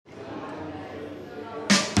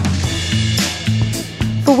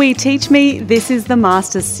For We Teach Me, this is the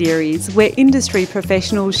Masters Series, where industry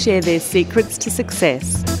professionals share their secrets to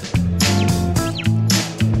success.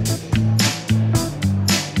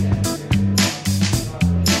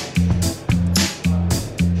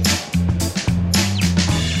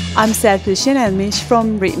 I'm Sadhya Shinamish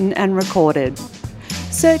from Written and Recorded.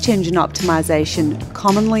 Search engine optimization,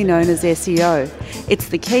 commonly known as SEO. It's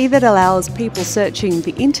the key that allows people searching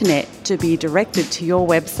the internet to be directed to your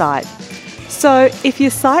website. So if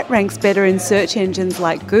your site ranks better in search engines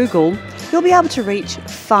like Google, you'll be able to reach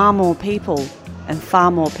far more people. And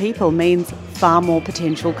far more people means far more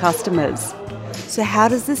potential customers. So how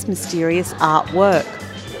does this mysterious art work?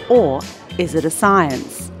 Or is it a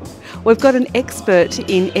science? We've got an expert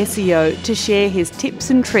in SEO to share his tips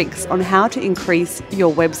and tricks on how to increase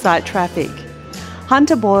your website traffic.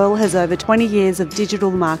 Hunter Boyle has over 20 years of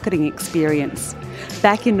digital marketing experience.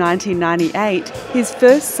 Back in 1998, his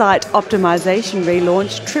first site optimization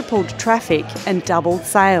relaunch tripled traffic and doubled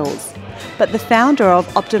sales. But the founder of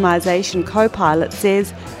Optimization Copilot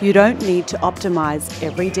says you don't need to optimize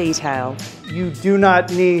every detail. You do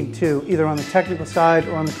not need to, either on the technical side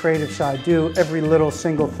or on the creative side, do every little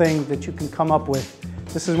single thing that you can come up with.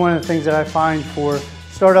 This is one of the things that I find for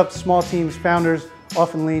startups, small teams, founders,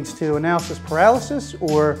 often leads to analysis paralysis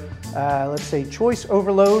or let's say choice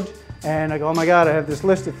overload. And I go, oh my God, I have this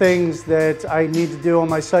list of things that I need to do on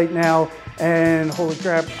my site now, and holy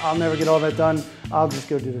crap, I'll never get all that done. I'll just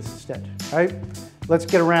go do this instead, right? Let's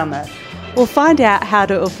get around that. We'll find out how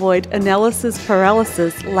to avoid analysis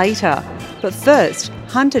paralysis later. But first,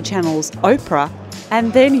 Hunter channels Oprah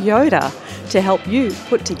and then Yoda to help you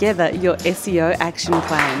put together your SEO action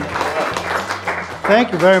plan.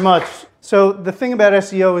 Thank you very much. So the thing about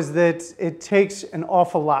SEO is that it takes an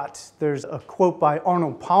awful lot. There's a quote by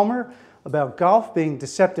Arnold Palmer about golf being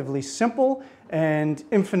deceptively simple and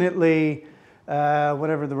infinitely,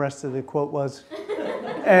 whatever the rest of the quote was.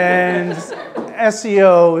 And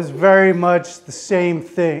SEO is very much the same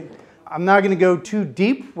thing. I'm not going to go too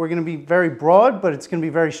deep. We're going to be very broad, but it's going to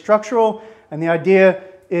be very structural. And the idea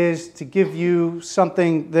is to give you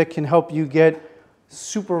something that can help you get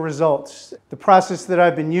super results. The process that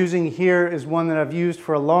I've been using here is one that I've used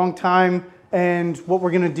for a long time. And what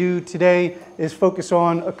we're going to do today is focus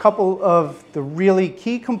on a couple of the really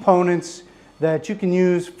key components that you can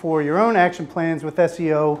use for your own action plans with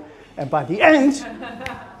SEO. And by the end,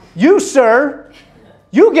 you, sir,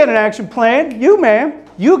 you get an action plan. You, ma'am,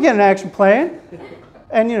 you get an action plan.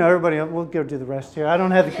 And, you know, everybody else, we'll go do the rest here. I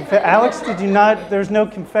don't have the confetti. Alex, did you not? There's no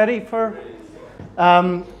confetti for?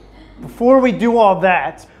 Before we do all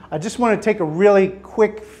that, I just want to take a really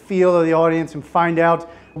quick feel of the audience and find out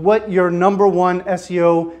what your number one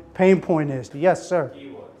SEO pain point is. Yes, sir.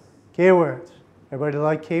 Keywords. Keywords. Everybody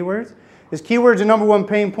like keywords? Is keywords a number one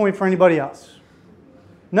pain point for anybody else?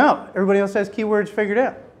 No. Everybody else has keywords figured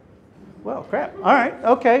out. Well, crap. All right.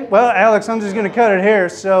 Okay. Well, Alex, I'm just going to cut it here.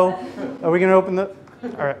 So are we going to open the...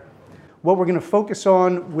 All right. What we're going to focus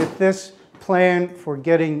on with this plan for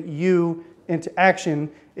getting you into action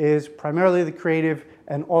is primarily the creative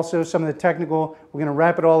and also some of the technical. We're going to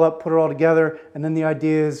wrap it all up, put it all together, and then the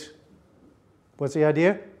idea is, what's the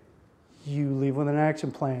idea? You leave with an action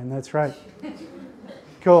plan. That's right.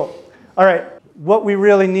 Cool. All right. What we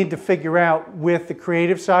really need to figure out with the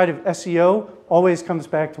creative side of SEO always comes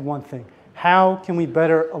back to one thing. How can we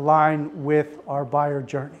better align with our buyer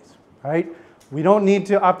journeys, right? We don't need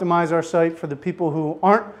to optimize our site for the people who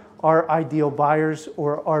aren't our ideal buyers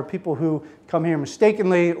or are people who come here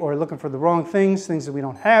mistakenly or looking for the wrong things that we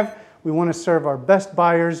don't have. We want to serve our best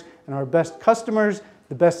buyers and our best customers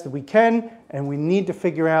the best that we can, and we need to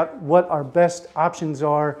figure out what our best options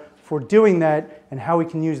are for doing that and how we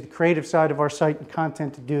can use the creative side of our site and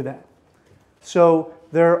content to do that. So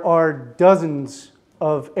there are dozens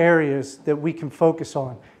of areas that we can focus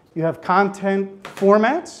on. You have content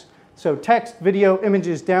formats. So text, video,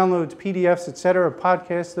 images, downloads, PDFs, etc.,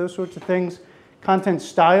 podcasts, those sorts of things. Content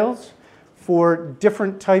styles for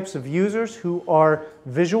different types of users who are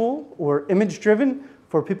visual or image-driven,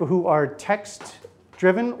 for people who are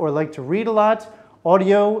text-driven or like to read a lot.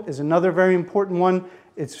 Audio is another very important one.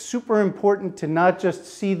 It's super important to not just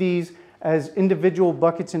see these as individual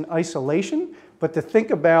buckets in isolation, but to think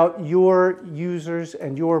about your users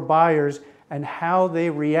and your buyers and how they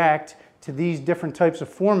react to these different types of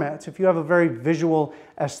formats. If you have a very visual,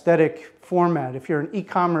 aesthetic format, if you're an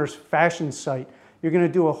e-commerce fashion site, you're going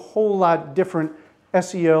to do a whole lot different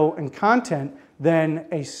SEO and content than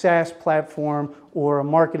a SaaS platform or a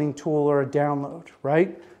marketing tool or a download,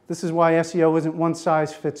 right? This is why SEO isn't one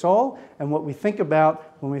size fits all, and what we think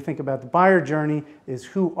about when we think about the buyer journey is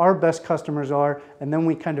who our best customers are, and then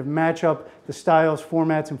we kind of match up the styles,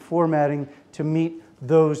 formats, and formatting to meet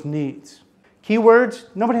those needs. Keywords,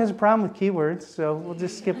 nobody has a problem with keywords, so we'll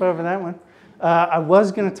just skip over that one. I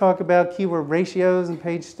was going to talk about keyword ratios and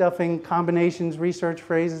page stuffing, combinations, research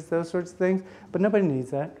phrases, those sorts of things, but nobody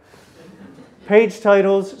needs that. Page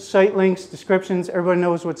titles, site links, descriptions, everybody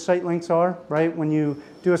knows what site links are, right? When you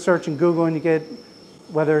do a search in Google and you get,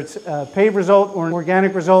 whether it's a paid result or an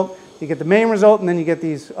organic result, you get the main result and then you get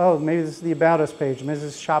these, oh, maybe this is the About Us page, maybe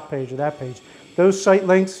this is shop page or that page. Those site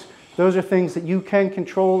links, those are things that you can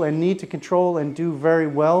control and need to control and do very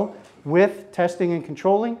well with testing and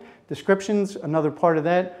controlling. Descriptions, another part of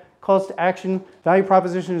that. Calls to action, value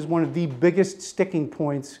proposition is one of the biggest sticking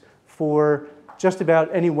points for just about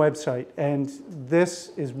any website, and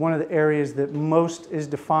this is one of the areas that most is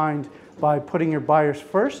defined by putting your buyers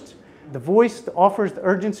first. The voice, the offers, the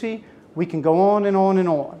urgency, we can go on and on and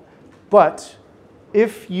on. But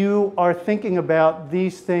if you are thinking about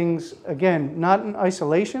these things, again, not in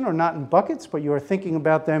isolation or not in buckets, but you are thinking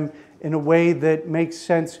about them in a way that makes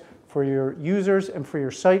sense for your users and for your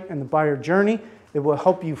site and the buyer journey, it will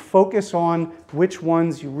help you focus on which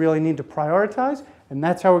ones you really need to prioritize. And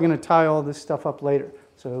that's how we're going to tie all this stuff up later.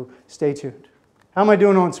 So stay tuned. How am I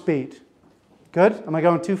doing on speed? Good? Am I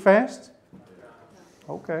going too fast?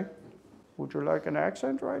 Okay. Would you like an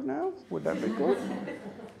accent right now? Would that be good?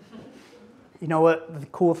 You know what? The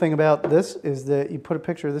cool thing about this is that you put a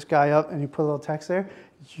picture of this guy up and you put a little text there.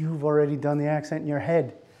 You've already done the accent in your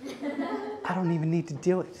head. I don't even need to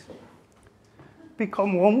do it.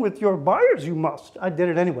 Become one with your buyers, you must. I did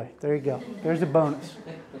it anyway. There you go. There's a bonus.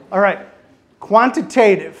 All right.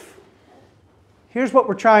 Quantitative. Here's what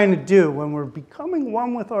we're trying to do when we're becoming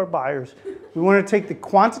one with our buyers. We want to take the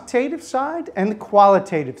quantitative side and the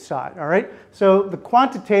qualitative side, all right? So the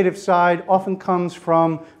quantitative side often comes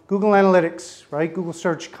from Google Analytics, right? Google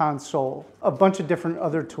Search Console, a bunch of different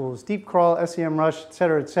other tools, Deep Crawl, SEMrush, et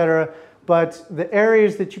cetera, et cetera. But the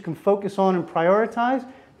areas that you can focus on and prioritize,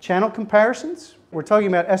 channel comparisons. We're talking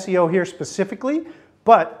about SEO here specifically,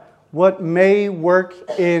 but what may work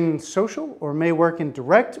in social or may work in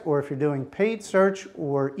direct, or if you're doing paid search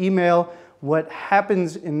or email, what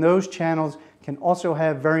happens in those channels can also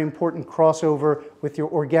have very important crossover with your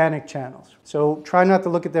organic channels. So try not to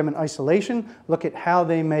look at them in isolation. Look at how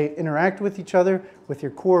they may interact with each other with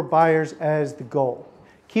your core buyers as the goal.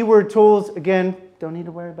 Keyword tools, again, don't need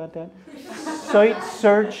to worry about that. Site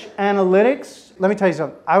search analytics. Let me tell you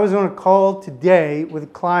something. I was on a call today with a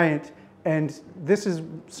client, and this is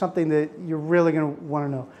something that you're really going to want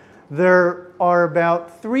to know. There are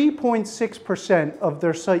about 3.6% of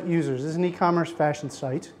their site users. This is an e-commerce fashion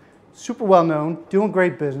site, super well known, doing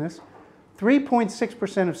great business.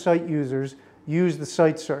 3.6% of site users use the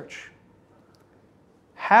site search.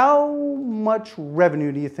 How much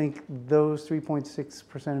revenue do you think those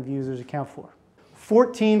 3.6% of users account for?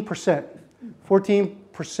 14%.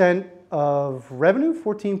 14% of revenue,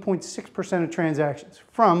 14.6% of transactions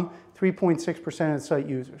from 3.6% of the site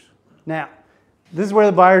users. Now, this is where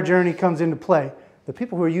the buyer journey comes into play. The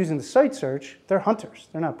people who are using the site search, they're hunters.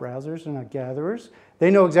 They're not browsers, they're not gatherers. They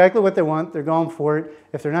know exactly what they want, they're going for it.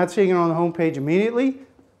 If they're not seeing it on the homepage immediately,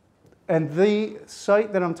 and the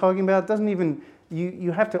site that I'm talking about doesn't even,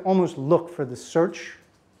 you have to almost look for the search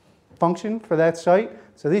function for that site.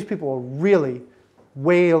 So these people are really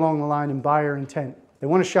way along the line in buyer intent. They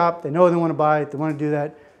want to shop, they know they want to buy it, they want to do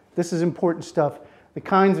that. This is important stuff. The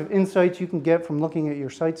kinds of insights you can get from looking at your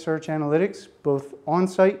site search analytics, both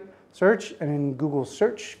on-site search and in Google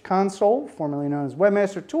Search Console, formerly known as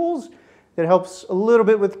Webmaster Tools, that helps a little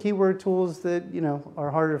bit with keyword tools that are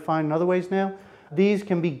harder to find in other ways now. These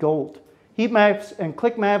can be gold. Heat maps and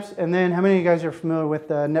click maps, and then how many of you guys are familiar with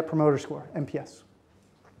Net Promoter Score, NPS?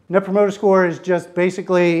 Net Promoter Score is just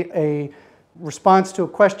basically a response to a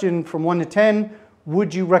question from 1 to 10.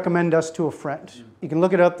 Would you recommend us to a friend? You can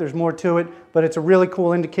look it up, there's more to it, but it's a really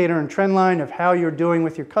cool indicator and trend line of how you're doing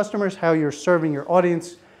with your customers, how you're serving your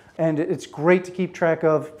audience, and it's great to keep track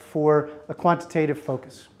of for a quantitative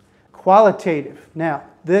focus. Qualitative. Now,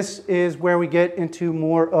 this is where we get into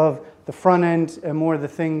more of the front end and more of the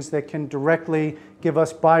things that can directly give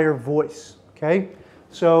us buyer voice, okay?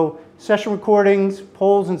 So session recordings,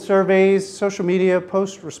 polls and surveys, social media,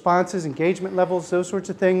 post responses, engagement levels, those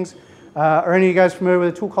sorts of things. Are any of you guys familiar with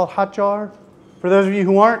a tool called Hotjar? For those of you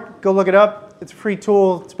who aren't, go look it up. It's a free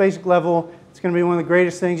tool. It's basic level. It's going to be one of the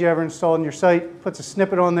greatest things you ever installed on your site. Puts a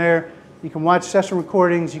snippet on there. You can watch session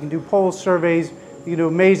recordings. You can do polls, surveys. You can do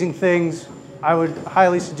amazing things. I would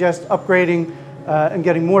highly suggest upgrading and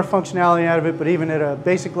getting more functionality out of it, but even at a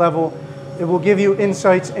basic level, it will give you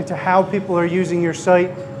insights into how people are using your site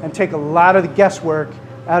and take a lot of the guesswork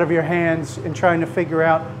out of your hands in trying to figure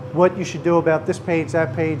out what you should do about this page,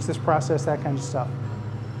 this process, that kind of stuff.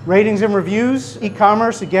 Ratings and reviews.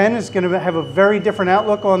 E-commerce, again, is going to have a very different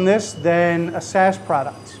outlook on this than a SaaS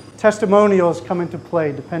product. Testimonials come into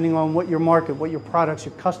play depending on what your market, what your products,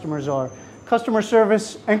 your customers are. Customer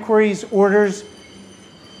service, inquiries, orders.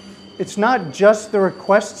 It's not just the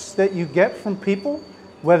requests that you get from people,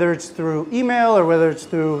 whether it's through email or whether it's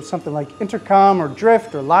through something like Intercom or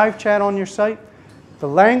Drift or live chat on your site. The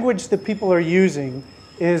language that people are using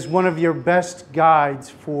is one of your best guides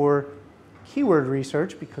for keyword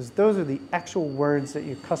research, because those are the actual words that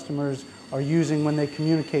your customers are using when they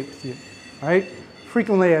communicate with you, right?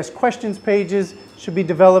 Frequently asked questions pages should be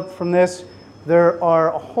developed from this. There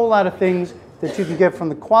are a whole lot of things that you can get from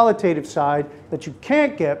the qualitative side that you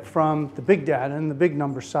can't get from the big data and the big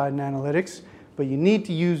number side in analytics, but you need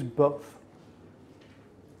to use both.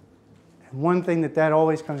 And one thing that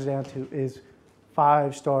always comes down to is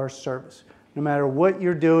 5-star service. No matter what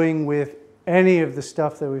you're doing with any of the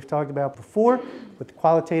stuff that we've talked about before, with the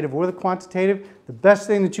qualitative or the quantitative, the best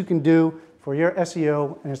thing that you can do for your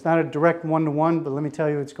SEO, and it's not a direct one-to-one, but let me tell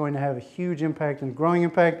you it's going to have a huge impact and a growing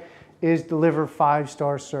impact, is deliver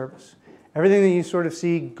 5-star service. Everything that you sort of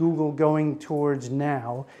see Google going towards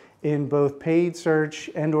now in both paid search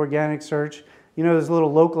and organic search, you know, there's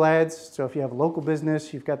little local ads. So if you have a local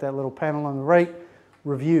business, you've got that little panel on the right,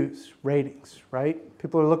 reviews, ratings, right?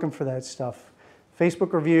 People are looking for that stuff.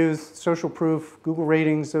 Facebook reviews, social proof, Google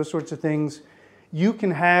ratings, those sorts of things. You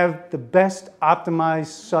can have the best optimized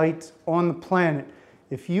site on the planet.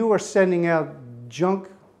 If you are sending out junk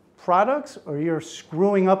products or you're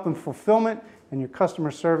screwing up in fulfillment and your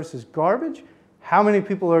customer service is garbage, how many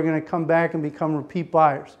people are going to come back and become repeat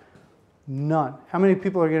buyers? None. How many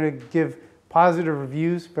people are going to give positive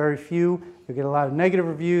reviews? Very few. You'll get a lot of negative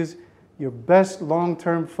reviews. Your best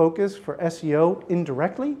long-term focus for SEO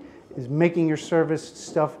indirectly is making your service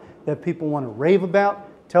stuff that people want to rave about,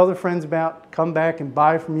 tell their friends about, come back and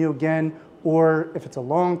buy from you again, or if it's a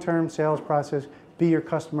long-term sales process, be your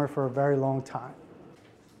customer for a very long time.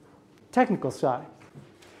 Technical side.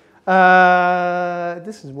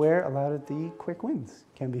 This is where a lot of the quick wins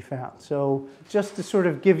can be found. So just to sort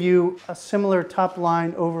of give you a similar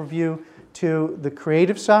top-line overview to the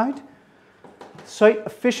creative side, site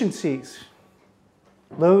efficiencies,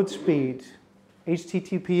 load speed,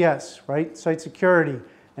 HTTPS, right? Site security,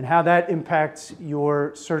 and how that impacts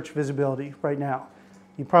your search visibility right now.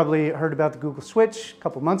 You probably heard about the Google switch a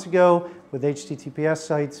couple months ago with HTTPS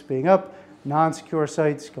sites being up, non-secure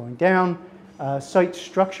sites going down. Site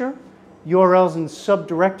structure, URLs and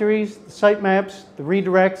subdirectories, the sitemaps, the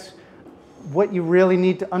redirects. What you really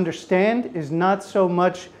need to understand is not so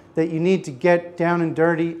much that you need to get down and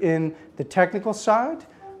dirty in the technical side,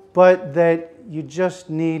 but that you just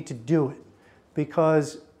need to do it.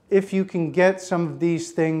 Because if you can get some of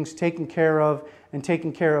these things taken care of and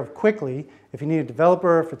taken care of quickly, if you need a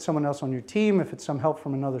developer, if it's someone else on your team, if it's some help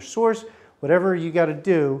from another source, whatever you got to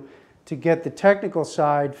do to get the technical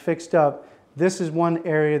side fixed up, this is one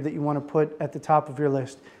area that you want to put at the top of your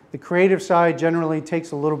list. The creative side generally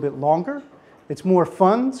takes a little bit longer. It's more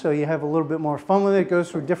fun, so you have a little bit more fun with it. It goes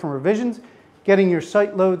through different revisions. Getting your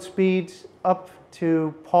site load speeds up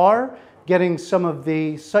to par, getting some of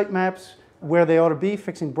the sitemaps where they ought to be,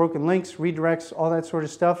 fixing broken links, redirects, all that sort of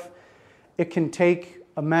stuff. It can take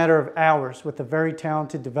a matter of hours with a very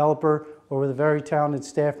talented developer or with a very talented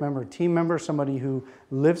staff member, team member, somebody who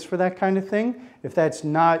lives for that kind of thing. If that's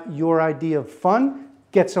not your idea of fun,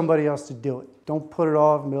 get somebody else to do it. Don't put it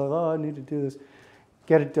off and be like, oh, I need to do this.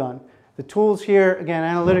 Get it done. The tools here, again,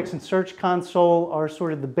 Analytics and Search Console are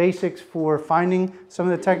sort of the basics for finding some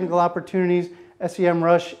of the technical opportunities.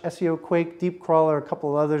 SEMrush, SEO Quake, Deepcrawler, a couple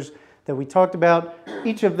of others that we talked about.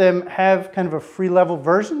 Each of them have kind of a free level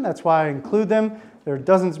version. That's why I include them. There are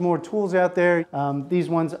dozens more tools out there. These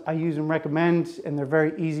ones I use and recommend, and they're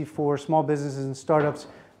very easy for small businesses and startups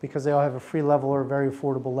because they all have a free level or a very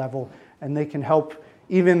affordable level, and they can help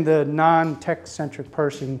even the non-tech-centric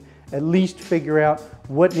person at least figure out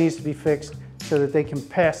what needs to be fixed so that they can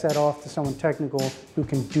pass that off to someone technical who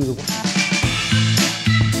can do the work.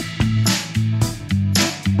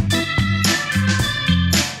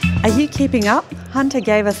 Are you keeping up? Hunter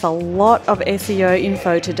gave us a lot of SEO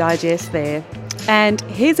info to digest there. And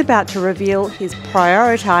he's about to reveal his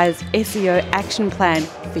prioritised SEO action plan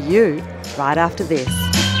for you right after this.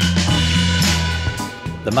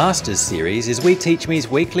 The Masters series is We Teach Me's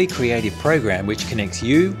weekly creative program which connects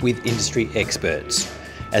you with industry experts.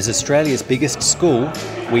 As Australia's biggest school,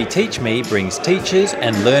 We Teach Me brings teachers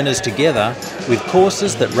and learners together with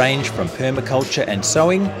courses that range from permaculture and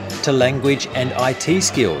sewing to language and IT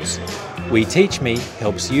skills. We Teach Me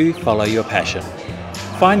helps you follow your passion.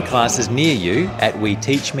 Find classes near you at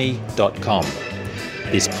weteachme.com.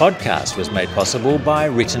 This podcast was made possible by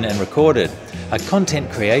Written and Recorded, a content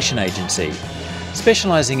creation agency.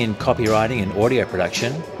 Specialising in copywriting and audio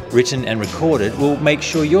production, Written and Recorded will make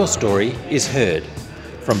sure your story is heard.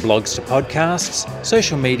 From blogs to podcasts,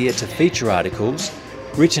 social media to feature articles,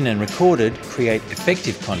 Written and Recorded create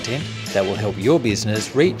effective content that will help your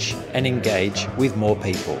business reach and engage with more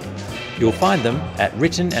people. You'll find them at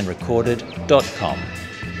writtenandrecorded.com.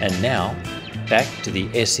 And now, back to the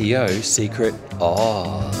SEO secret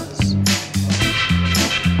Oz.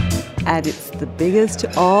 And it's the biggest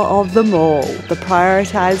awe of them all, the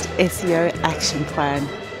prioritised SEO action plan.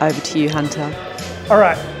 Over to you, Hunter. All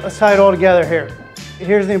right, let's tie it all together here.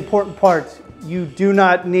 Here's the important part. You do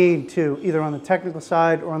not need to, either on the technical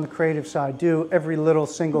side or on the creative side, do every little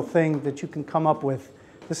single thing that you can come up with.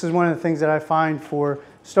 This is one of the things that I find for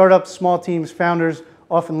startups, small teams, founders,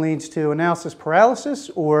 often leads to analysis paralysis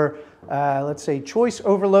or let's say choice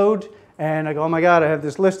overload. And I go, oh my God, I have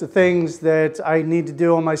this list of things that I need to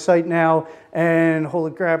do on my site now, and holy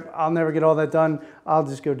crap, I'll never get all that done. I'll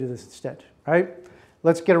just go do this instead, right?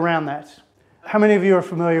 Let's get around that. How many of you are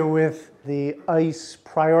familiar with the ICE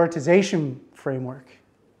prioritization framework?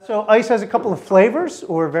 So ICE has a couple of flavors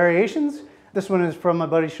or variations. This one is from my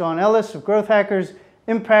buddy Sean Ellis of Growth Hackers.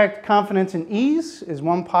 Impact, confidence, and ease is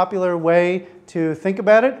one popular way to think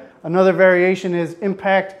about it. Another variation is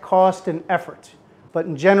impact, cost, and effort. But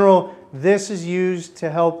in general, this is used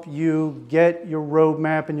to help you get your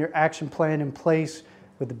roadmap and your action plan in place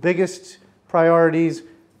with the biggest priorities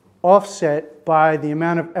offset by the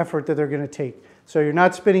amount of effort that they're going to take. So you're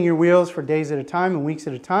not spinning your wheels for days at a time and weeks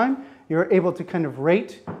at a time. You're able to kind of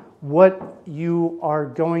rate what you are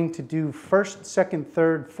going to do first, second,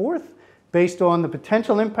 third, fourth, based on the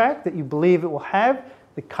potential impact that you believe it will have,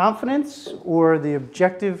 the confidence or the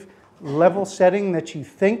objective level setting that you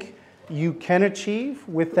think you can achieve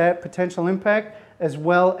with that potential impact, as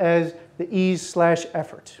well as the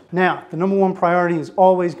ease/effort. Now, the number one priority is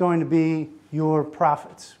always going to be your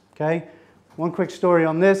profits, okay? One quick story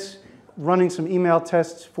on this. Running some email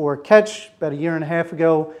tests for Catch about a year and a half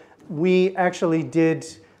ago, we actually did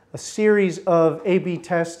a series of A/B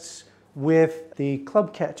tests with the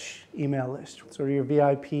Club Catch email list, sort of your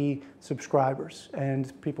VIP subscribers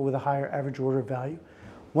and people with a higher average order value.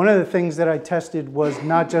 One of the things that I tested was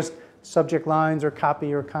not just subject lines or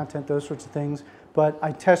copy or content, those sorts of things, but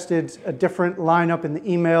I tested a different lineup in the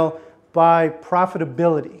email by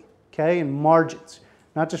profitability, okay, and margins.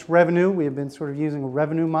 Not just revenue. We have been sort of using a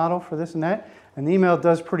revenue model for this and that, and the email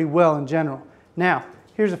does pretty well in general. Now,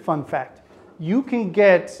 here's a fun fact. You can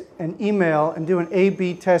get an email and do an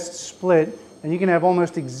A/B test split, and you can have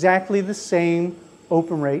almost exactly the same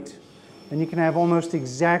open rate, and you can have almost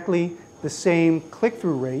exactly the same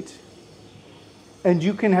click-through rate, and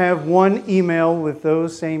you can have one email with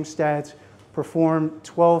those same stats perform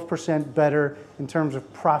 12% better in terms of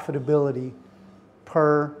profitability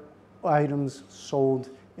per items sold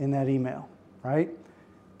in that email, right?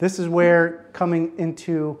 This is where coming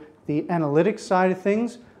into the analytics side of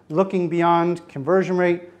things, looking beyond conversion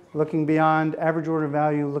rate, looking beyond average order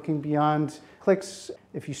value, looking beyond clicks.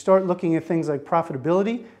 If you start looking at things like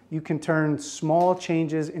profitability, you can turn small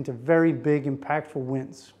changes into very big, impactful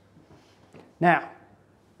wins. Now,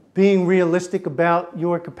 being realistic about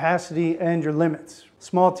your capacity and your limits.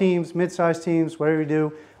 Small teams, mid-sized teams, whatever you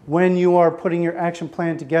do, when you are putting your action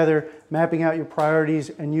plan together, mapping out your priorities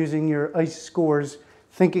and using your ICE scores,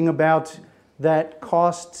 thinking about that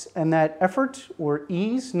costs and that effort or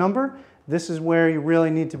ease number, this is where you really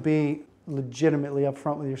need to be legitimately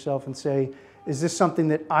upfront with yourself and say, is this something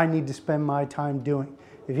that I need to spend my time doing?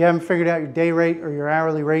 If you haven't figured out your day rate or your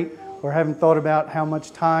hourly rate, or haven't thought about how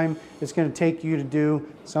much time it's going to take you to do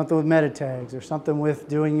something with meta tags or something with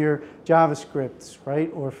doing your JavaScripts, right?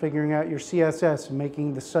 Or figuring out your CSS and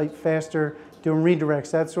making the site faster, doing redirects,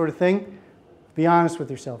 that sort of thing, be honest with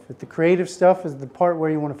yourself. If the creative stuff is the part where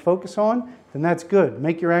you want to focus on, then that's good.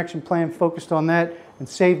 Make your action plan focused on that and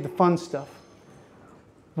save the fun stuff.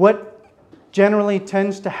 What generally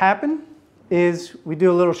tends to happen is we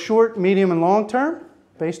do a little short, medium, and long term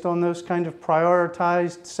based on those kind of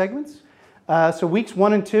prioritized segments. So weeks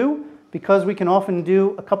 1 and 2, because we can often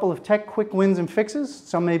do a couple of tech quick wins and fixes,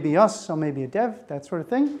 some may be us, some may be a dev, that sort of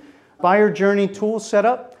thing. Buyer journey tools set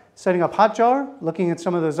up, setting up Hotjar, looking at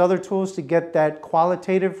some of those other tools to get that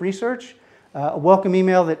qualitative research. a welcome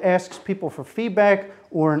email that asks people for feedback,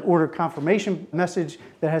 or an order confirmation message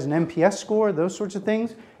that has an NPS score, those sorts of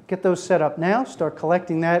things. Get those set up now. Start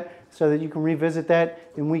collecting that so that you can revisit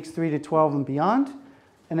that in weeks 3 to 12 and beyond.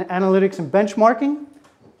 And analytics and benchmarking.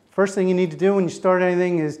 First thing you need to do when you start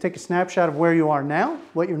anything is take a snapshot of where you are now,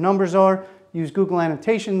 what your numbers are. Use Google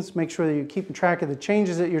Annotations. Make sure that you're keeping track of the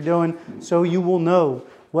changes that you're doing so you will know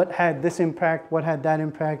what had this impact, what had that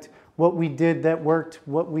impact, what we did that worked,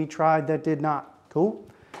 what we tried that did not. Cool?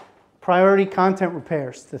 Priority content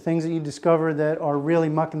repairs, the things that you discover that are really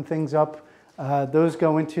mucking things up, those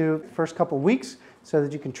go into the first couple of weeks so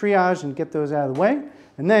that you can triage and get those out of the way.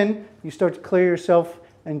 And then you start to clear yourself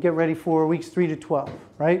and get ready for weeks 3 to 12,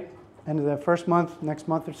 right? End of that first month, next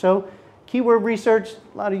month or so. Keyword research,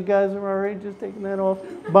 a lot of you guys are already just taking that off.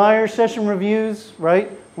 Buyer session reviews,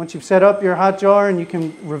 right? Once you've set up your Hotjar and you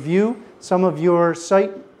can review some of your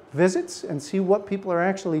site visits and see what people are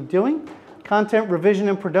actually doing. Content revision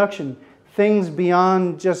and production, things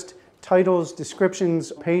beyond just titles,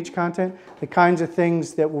 descriptions, page content, the kinds of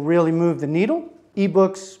things that will really move the needle.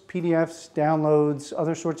 Ebooks, PDFs, downloads,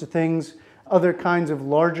 other sorts of things, other kinds of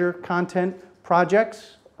larger content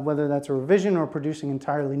projects, whether that's a revision or producing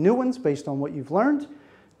entirely new ones based on what you've learned.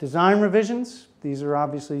 Design revisions, these are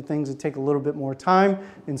obviously things that take a little bit more time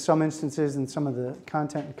in some instances than some of the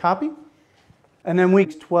content and copy. And then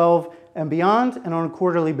weeks 12 and beyond, and on a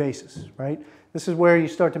quarterly basis, right? This is where you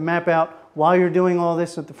start to map out, while you're doing all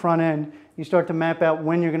this at the front end, you start to map out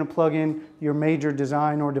when you're going to plug in your major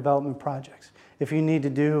design or development projects. If you need to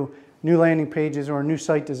do new landing pages or a new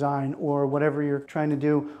site design or whatever you're trying to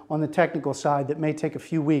do on the technical side that may take a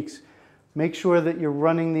few weeks, make sure that you're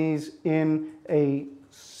running these in a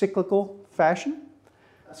cyclical fashion.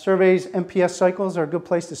 Surveys, NPS cycles are a good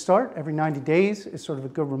place to start. Every 90 days is sort of a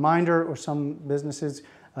good reminder, or some businesses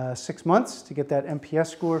 6 months to get that NPS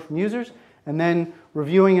score from users. And then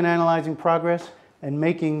reviewing and analyzing progress and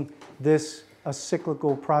making this a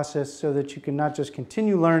cyclical process so that you can not just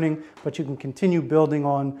continue learning, but you can continue building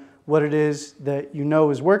on what it is that you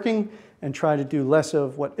know is working and try to do less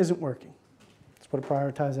of what isn't working. That's what a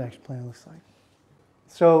prioritized action plan looks like.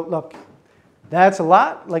 So look, that's a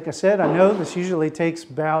lot. Like I said, I know this usually takes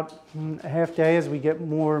about a half day as we get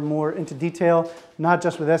more and more into detail, not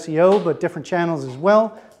just with SEO, but different channels as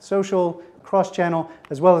well, social, cross-channel,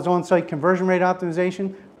 as well as on-site conversion rate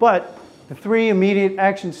optimization. But the 3 immediate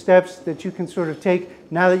action steps that you can sort of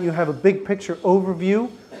take now that you have a big picture overview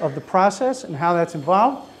of the process and how that's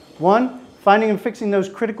involved. 1, finding and fixing those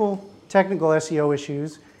critical technical SEO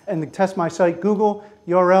issues. And the Test My Site Google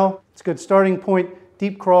URL, it's a good starting point.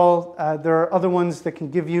 Deep Crawl, there are other ones that can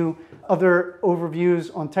give you other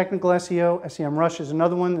overviews on technical SEO. SEMrush is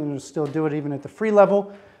another one, and it'll still do it even at the free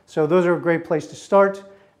level. So those are a great place to start.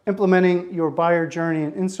 Implementing your buyer journey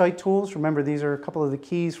and insight tools. Remember, these are a couple of the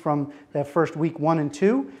keys from that first week 1 and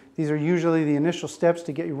 2. These are usually the initial steps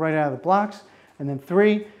to get you right out of the blocks. And then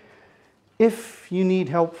 3, if you need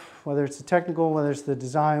help, whether it's the technical, whether it's the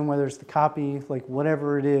design, whether it's the copy, like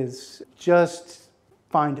whatever it is, just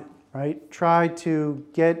find it, right? Try to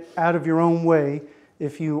get out of your own way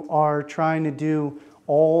if you are trying to do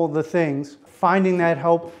all the things. Finding that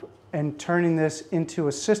help and turning this into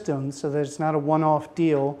a system so that it's not a one-off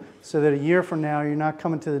deal, so that a year from now you're not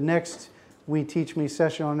coming to the next We Teach Me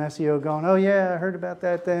session on SEO going, oh yeah, I heard about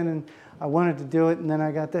that then and I wanted to do it and then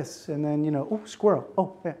I got this and then, you know, oh, squirrel,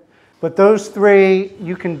 oh yeah. But those 3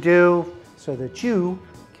 you can do so that you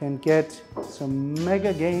can get some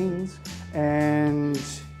mega gains, and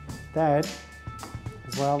that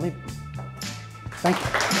is where I'll leave it. Thank you.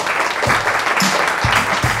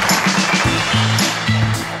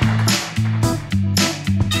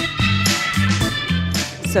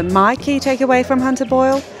 So my key takeaway from Hunter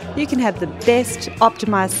Boyle, you can have the best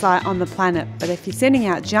optimized site on the planet, but if you're sending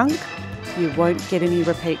out junk, you won't get any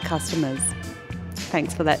repeat customers.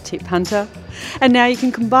 Thanks for that tip, Hunter. And now you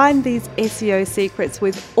can combine these SEO secrets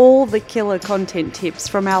with all the killer content tips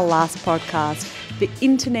from our last podcast. The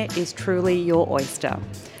internet is truly your oyster.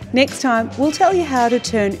 Next time, we'll tell you how to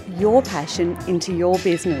turn your passion into your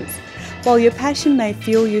business. While your passion may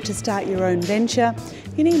fuel you to start your own venture,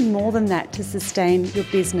 you need more than that to sustain your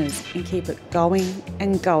business and keep it going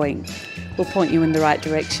and going. We'll point you in the right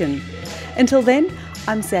direction. Until then,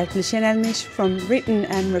 I'm Seth Lishenalmish from Written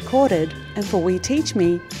and Recorded, and for We Teach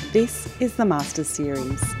Me, this is the Masters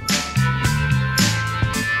Series.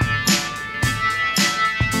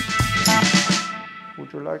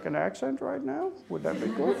 Would you like an accent right now? Would that be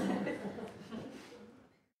good?